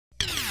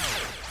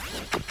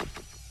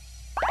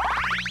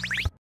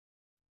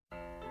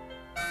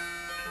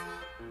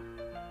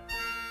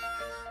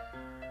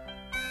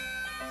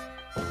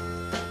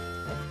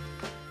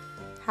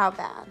How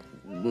bad?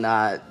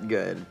 Not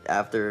good.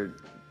 After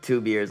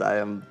 2 beers, I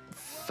am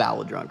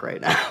foul drunk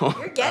right now.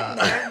 You're getting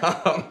there.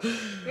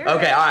 Okay, all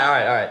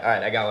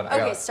right. I got one.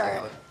 Okay,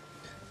 start.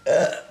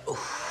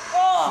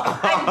 Oh,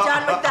 I'm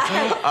done with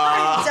that.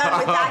 I'm done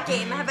with that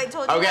game. Have I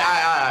told you Okay,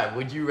 that? all right.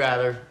 Would you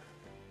rather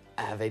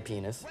have a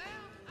penis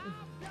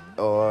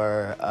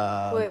or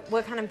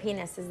What kind of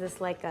penis? Is this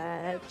like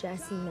a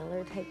Jesse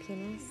Miller type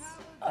penis?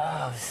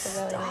 Oh, really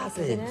stop nice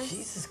it. penis?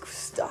 Jesus,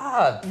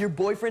 stop. Your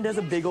boyfriend has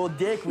a big old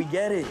dick. We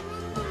get it.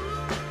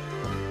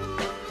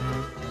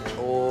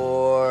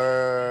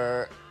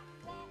 Or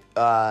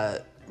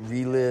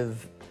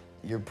relive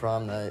your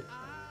prom night,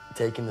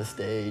 taking the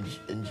stage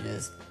and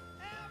just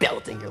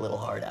belting your little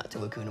heart out to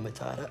Hakuna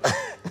Matata.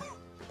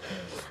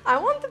 I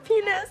want the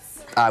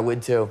penis. I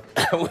would too.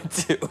 I would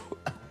too.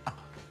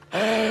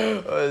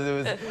 It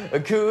was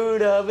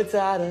Hakuna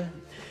Matata.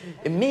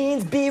 It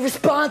means be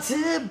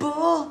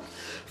responsible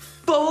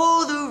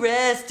for the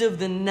rest of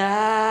the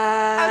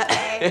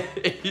night.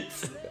 Okay.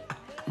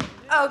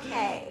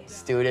 Okay.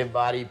 Student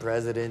body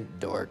president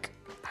dork.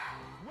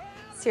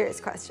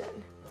 Serious question.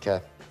 Okay.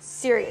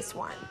 Serious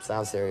one.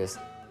 Sounds serious.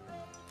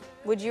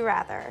 Would you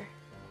rather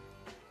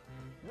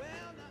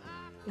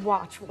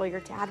watch while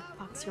your dad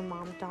fucks your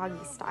mom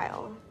doggy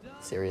style?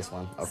 Serious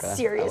one. Okay.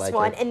 Serious I like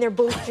one. it. And they're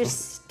both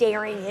just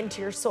staring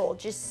into your soul,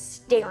 just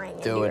staring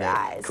into your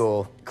eyes.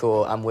 Cool.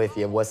 I'm with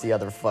you. What's the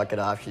other fucking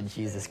option?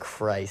 Jesus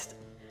Christ.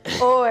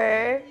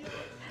 Or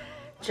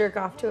jerk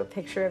off to a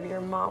picture of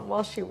your mom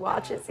while she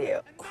watches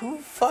you. Who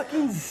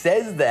fucking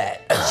says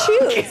that?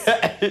 Choose.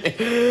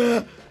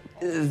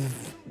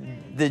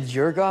 The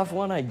jerk off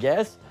one, I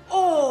guess.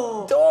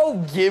 Oh.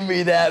 Don't give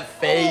me that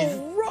face.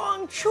 Oh,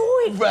 wrong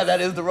choice. Bro, that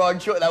is the wrong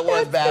choice. That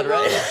was bad, the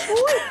right?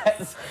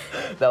 wrong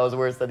That was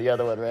worse than the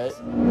other one, right?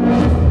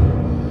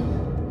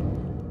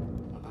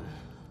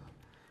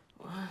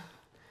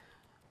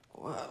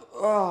 What?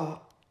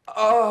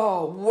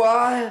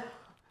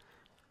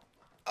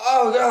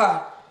 Oh,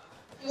 God.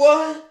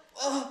 What?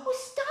 Oh,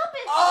 stop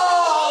it.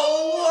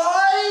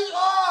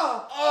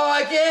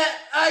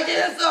 I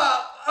can't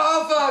stop.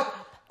 Oh, fuck.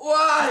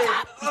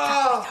 Why?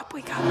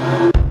 Wake up.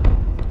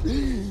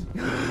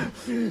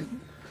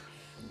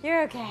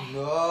 You're okay.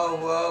 No.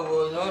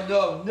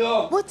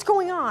 What's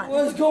going on?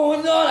 What's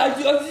going on? I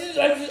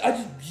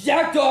just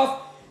jacked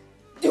off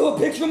to a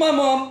picture of my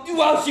mom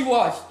while she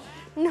watched.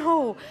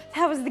 No,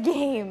 that was the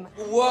game.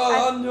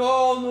 Whoa,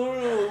 no.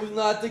 It was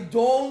not the.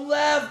 Don't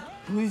laugh.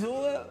 Please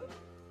don't laugh.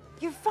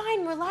 You're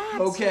fine, relax.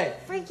 Okay.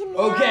 You're freaking me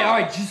out. Okay, all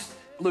right. Just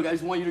look. I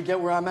just want you to get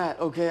where I'm at.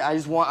 Okay. I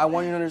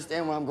want you to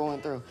understand what I'm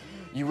going through.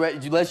 You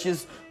ready? Let's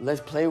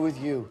play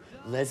with you.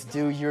 Let's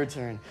do your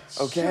turn.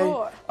 Okay.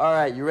 Sure. All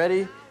right. You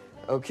ready?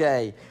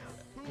 Okay.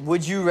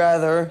 Would you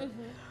rather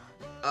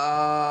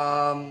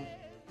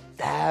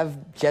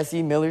have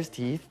Jesse Miller's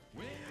teeth?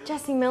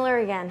 Jesse Miller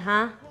again,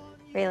 huh?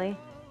 Really?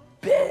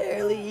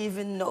 Barely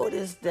even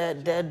noticed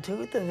that dead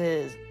tooth of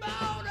his.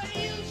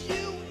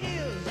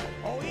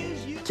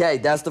 Okay,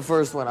 that's the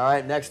first one. All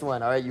right, next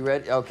one. All right, you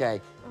ready? Okay.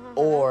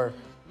 Or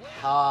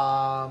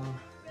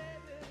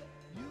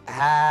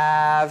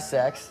have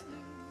sex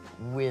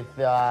with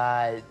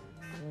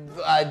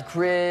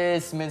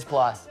Chris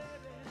Mintz-Plasse.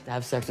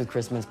 Have sex with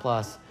Chris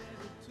Mintz-Plasse.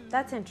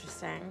 That's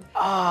interesting.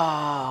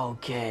 Oh,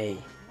 okay.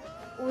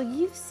 Well,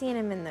 you've seen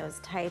him in those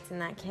tights in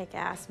that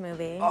kick-ass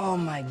movie. Oh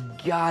my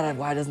God,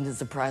 why doesn't it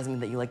surprise me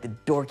that you like the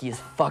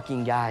dorkiest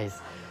fucking guys?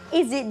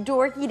 Is it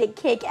dorky to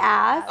kick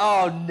ass?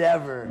 Oh,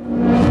 never.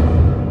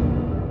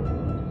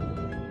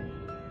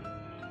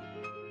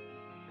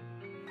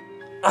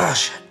 Oh,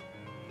 shit.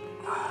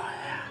 Oh,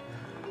 yeah.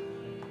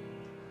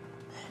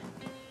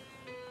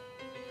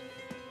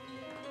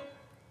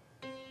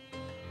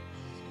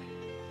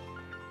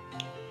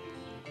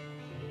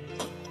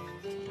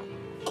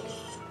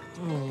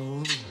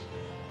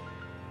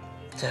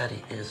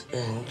 Daddy is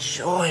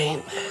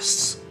enjoying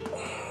this.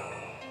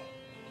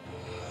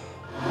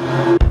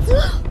 What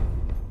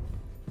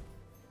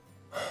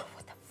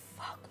the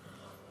fuck?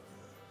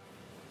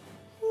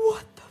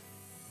 What the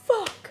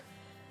fuck?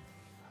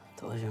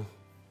 Told you.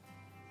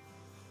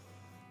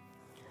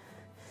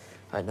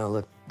 All right, no,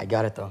 look, I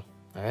got it though,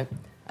 all right?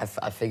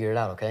 I figured it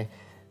out, okay?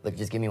 Look,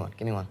 just give me one.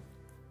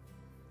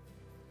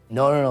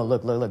 No,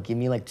 look, give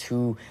me like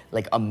 2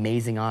 like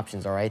amazing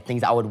options, all right?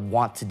 Things I would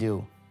want to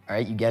do, all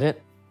right? You get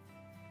it?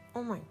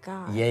 Oh my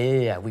God.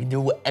 Yeah. We can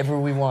do whatever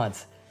we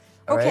want.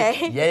 All right?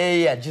 Okay.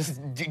 Yeah. Just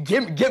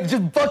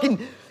fucking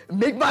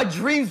make my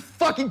dreams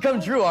fucking come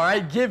true. All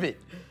right, give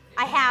it.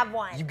 I have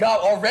one. You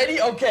got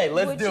already? Okay,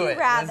 let's do it. Would you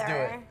rather Let's do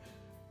it.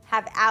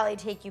 have Allie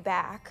take you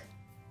back?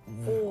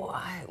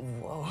 What?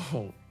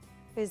 Whoa.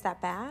 Is that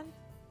bad?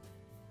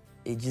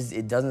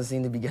 It doesn't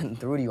seem to be getting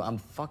through to you.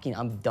 I'm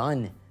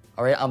done.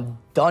 All right, I'm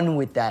done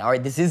with that. All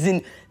right, this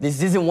isn't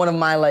one of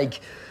my like.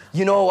 I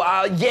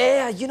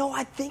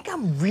think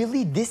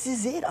this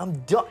is it.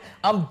 I'm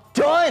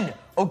done.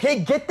 Okay,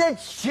 get that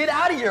shit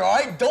out of here, all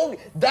right?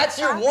 That's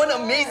your one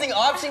amazing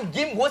option.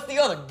 What's the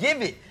other?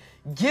 Give it.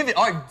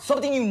 All right,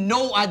 something you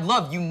know I'd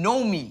love. You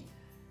know me.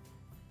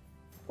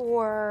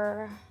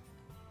 Or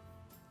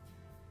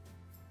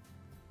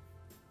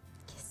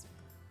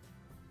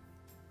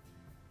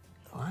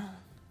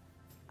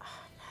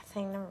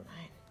nothing. Never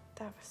mind.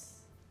 That was...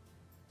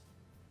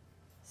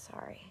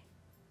 Sorry.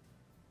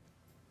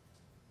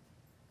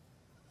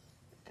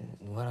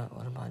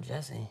 What about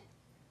Jesse?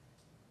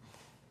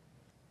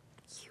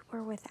 You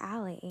were with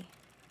Allie.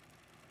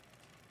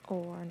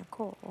 Or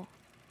Nicole.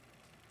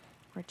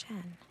 Or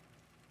Jen.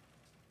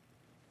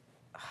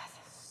 Oh,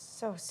 that's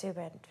so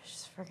stupid.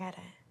 Just forget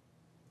it.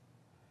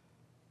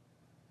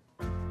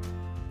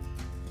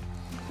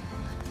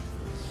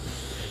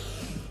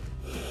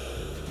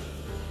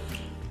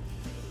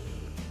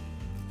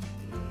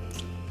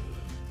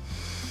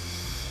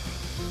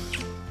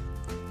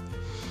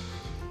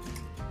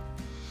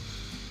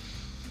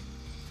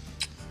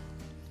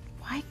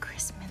 Why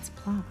Christmas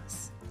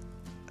Plus?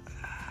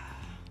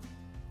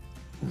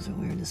 Was it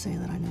weird to say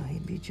that I know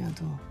he'd be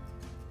gentle?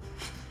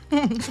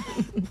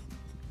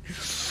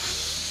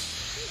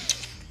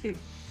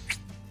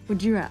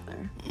 Would you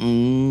rather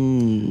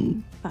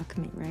fuck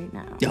me right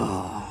now?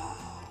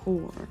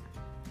 Or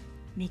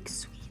make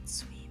sweet,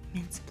 sweet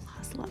mince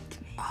plus love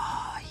to me?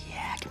 Oh,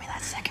 yeah. Give me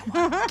that second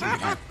one. Give me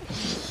that.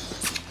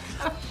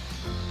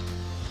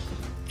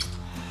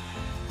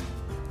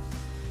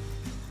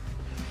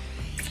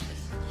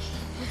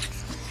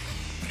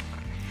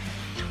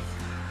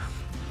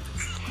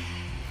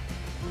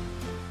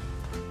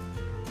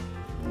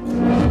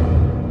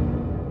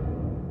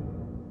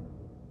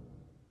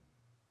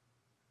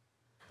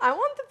 I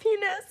want the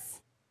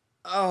penis.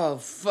 Oh,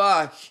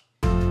 fuck.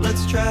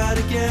 Let's try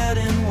to get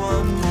in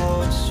one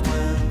more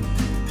swim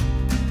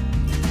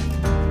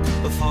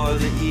before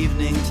the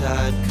evening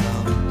tide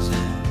comes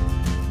in.